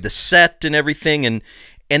destroyed the set and everything, and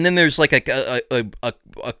then there's like a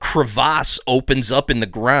crevasse opens up in the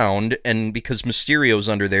ground, and because Mysterio's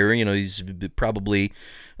under there, he's probably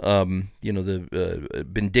been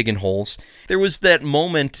digging holes. There was that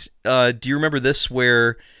moment. Do you remember this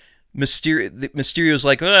where Mysterio's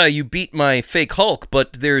like, you beat my fake Hulk,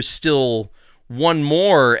 but there's still one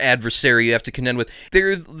more adversary you have to contend with.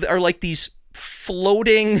 There are like these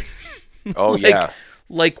floating,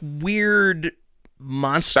 like weird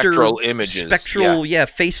monster spectral images,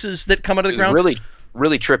 faces that come out of the ground. Really,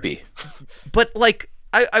 really trippy. But like,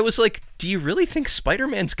 I was like, do you really think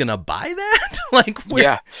Spider-Man's gonna buy that? Like,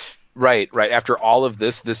 yeah. Right. After all of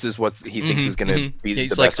this is what he thinks is going to be the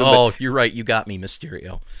best. He's like, you're right. You got me,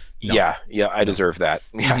 Mysterio. No. Yeah, I deserve that.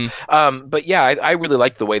 Yeah. But yeah, I really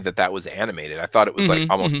liked the way that was animated. I thought it was like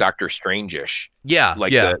almost Doctor Strange-ish. Yeah.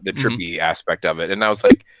 Like the trippy aspect of it. And I was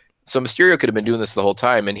like, so Mysterio could have been doing this the whole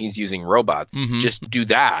time, and he's using robots. Just do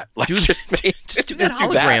that. Like, just do that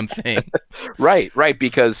hologram thing. Right.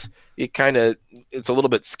 Because it's a little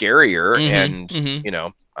bit scarier, and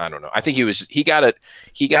I don't know. I think he got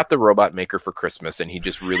the robot maker for Christmas, and he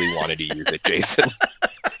just really wanted to use it, Jason.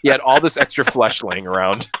 He had all this extra flesh laying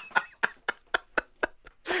around.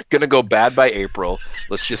 Gonna go bad by April.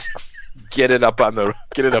 Let's just get it up on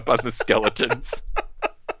the skeletons.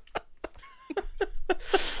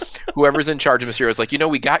 Whoever's in charge of Mysterio is like,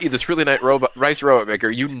 we got you this really nice robot maker.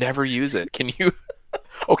 You never use it. Can you?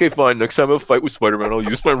 Okay, fine. Next time I'll fight with Spider-Man, I'll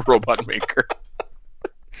use my robot maker.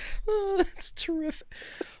 Oh, that's terrific.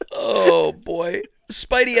 Oh boy,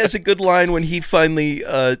 Spidey has a good line when he finally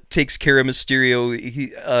takes care of Mysterio.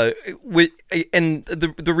 And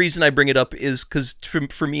the reason I bring it up is because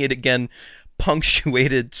for me it again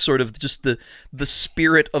punctuated sort of just the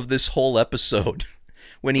spirit of this whole episode.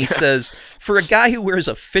 When he says, "For a guy who wears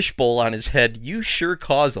a fishbowl on his head, you sure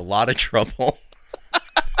cause a lot of trouble."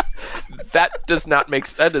 That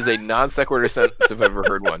is a non sequitur sentence if I've ever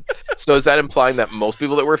heard one. So is that implying that most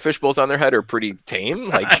people that wear fishbowls on their head are pretty tame,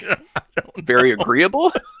 like I don't very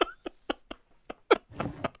agreeable?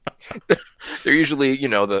 They're usually,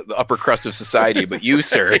 the upper crust of society, but you,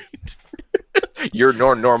 sir, you're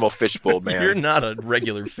normal fishbowl man. You're not a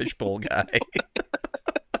regular fishbowl guy.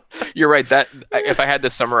 You're right. That if I had to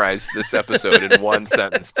summarize this episode in one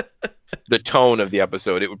sentence, the tone of the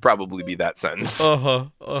episode, it would probably be that sentence.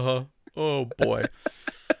 Oh boy.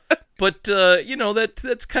 But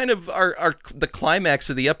that's kind of the climax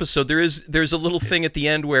of the episode. There's a little thing at the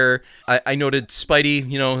end where I noted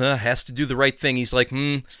Spidey, has to do the right thing. He's like,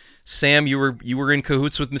 Sam, you were in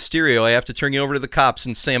cahoots with Mysterio. I have to turn you over to the cops.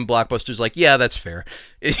 And Sam Blockbuster's like, yeah, that's fair.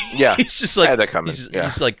 Yeah, he's just like, I had that coming.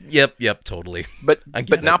 He's like, yep, totally. But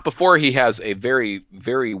not before he has a very,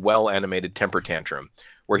 very well animated temper tantrum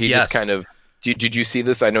where he just kind of. Did you see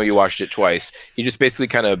this? I know you watched it twice. He just basically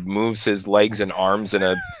kind of moves his legs and arms in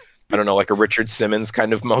a, I don't know, like a Richard Simmons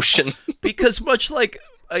kind of motion. Because much like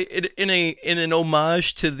in an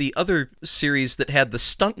homage to the other series that had the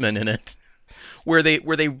stuntmen in it, where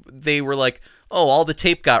they were like, oh, all the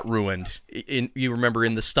tape got ruined. You remember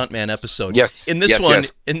in the Stuntman episode? Yes. In this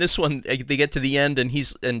one, they get to the end and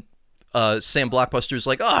Sam Blockbuster's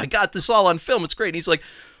like, oh, I got this all on film. It's great. And he's like,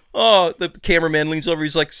 oh, the cameraman leans over.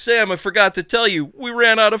 He's like, Sam, I forgot to tell you, we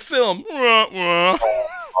ran out of film.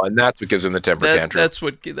 And that's what gives him the temper tantrum. That's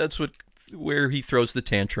where he throws the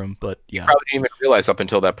tantrum. But yeah, probably didn't even realize up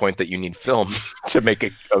until that point that you need film to make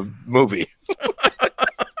a movie.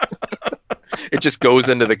 It just goes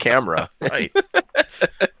into the camera. Right.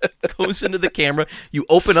 Goes into the camera. You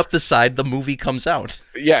open up the side, the movie comes out.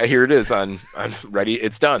 Yeah, here it is on ready.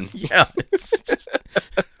 It's done. Yeah. It's just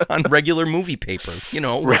on regular movie paper,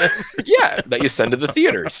 Yeah, that you send to the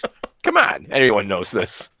theaters. Come on. Everyone knows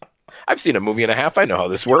this. I've seen a movie and a half. I know how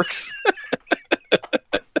this works.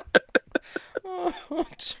 Oh,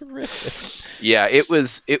 terrific. Yeah, it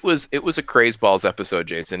was a Crazeballs episode,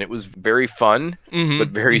 Jason. It was very fun, but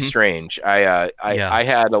very strange. I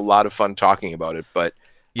had a lot of fun talking about it, but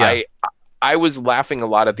I was laughing a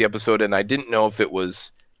lot at the episode, and I didn't know if it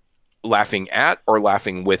was laughing at or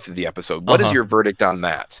laughing with the episode. What is your verdict on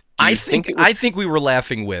that? I think we were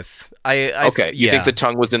laughing with. You think the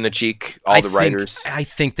tongue was in the cheek? The writers. I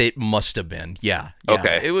think they must have been. Yeah.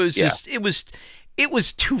 Okay. It was just it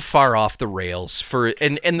was too far off the rails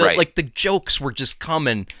like the jokes were just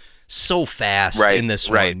coming so fast in this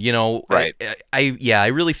one. Right. I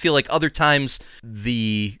really feel like other times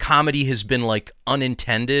the comedy has been like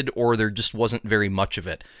unintended or there just wasn't very much of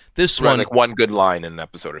it. This one, like one good line in an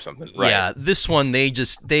episode or something. Right. Yeah, this one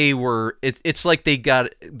it's like they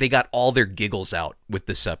got all their giggles out with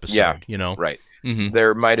this episode. Yeah, right. Mm-hmm.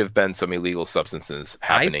 There might have been some illegal substances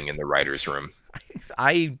happening in the writer's room.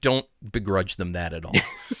 I don't begrudge them that at all.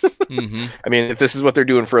 Mm-hmm. I mean, if this is what they're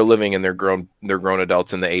doing for a living and they're grown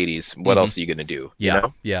adults in the 80s, what else are you going to do? Yeah,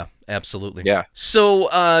 yeah, absolutely. Yeah.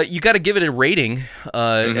 So you got to give it a rating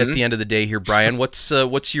at the end of the day here, Brian.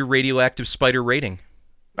 What's your radioactive spider rating?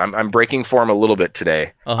 I'm breaking form a little bit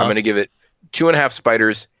today. I'm going to give it 2.5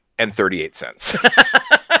 spiders and 38 cents.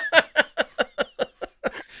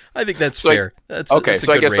 I think that's fair. That's okay. That's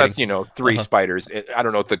so I guess rating. that's 3 spiders. I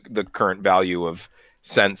don't know what the current value of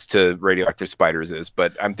cents to radioactive spiders is,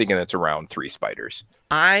 but I'm thinking it's around 3 spiders.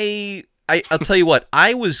 I'll tell you what.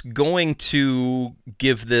 I was going to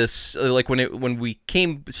give this like when we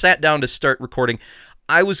sat down to start recording.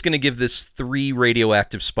 I was going to give this 3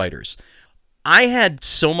 radioactive spiders. I had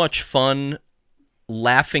so much fun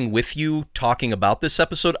laughing with you talking about this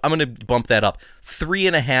episode. I'm going to bump that up.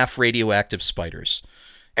 3.5 radioactive spiders.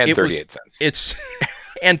 And 38 cents. It's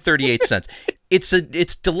and 38 cents.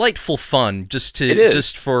 It's delightful fun just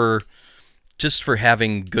for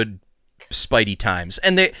having good Spidey times.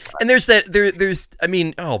 And there's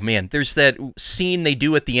that scene they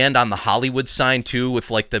do at the end on the Hollywood sign too with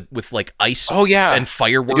ice and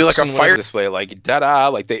fireworks. They do like a fire display like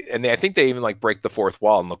da-da, I think they even like break the fourth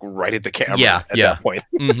wall and look right at the camera at that point.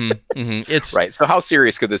 It's right. So how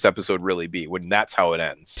serious could this episode really be when that's how it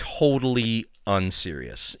ends? Totally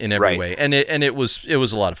unserious in every way. And it was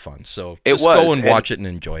a lot of fun. So just go and watch it and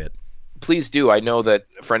enjoy it. Please do. I know that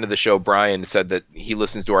a friend of the show, Brian, said that he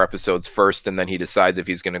listens to our episodes first and then he decides if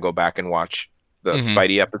he's going to go back and watch the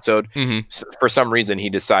Spidey episode. So for some reason,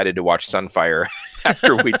 he decided to watch Sunfire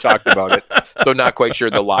after we talked about it. So not quite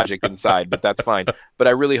sure the logic inside, but that's fine. But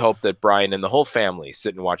I really hope that Brian and the whole family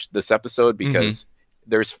sit and watch this episode because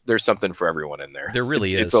there's something for everyone in there. There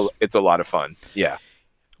really is. It's a lot of fun. Yeah.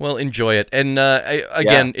 Well, enjoy it, and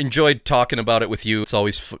enjoyed talking about it with you. It's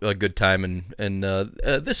always a good time, and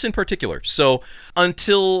this in particular. So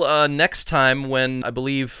until next time, when I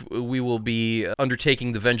believe we will be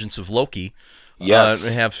undertaking the vengeance of Loki.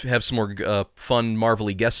 Yes, have some more fun,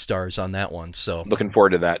 marvelly guest stars on that one. So looking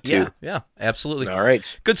forward to that too. Yeah, absolutely. All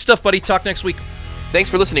right, good stuff, buddy. Talk next week. Thanks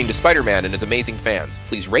for listening to Spider-Man and his amazing fans.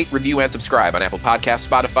 Please rate, review, and subscribe on Apple Podcasts,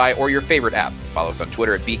 Spotify, or your favorite app. Follow us on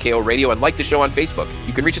Twitter at BKO Radio and like the show on Facebook.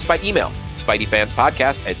 You can reach us by email,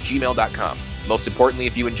 SpideyFansPodcast@gmail.com. Most importantly,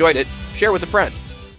 if you enjoyed it, share with a friend.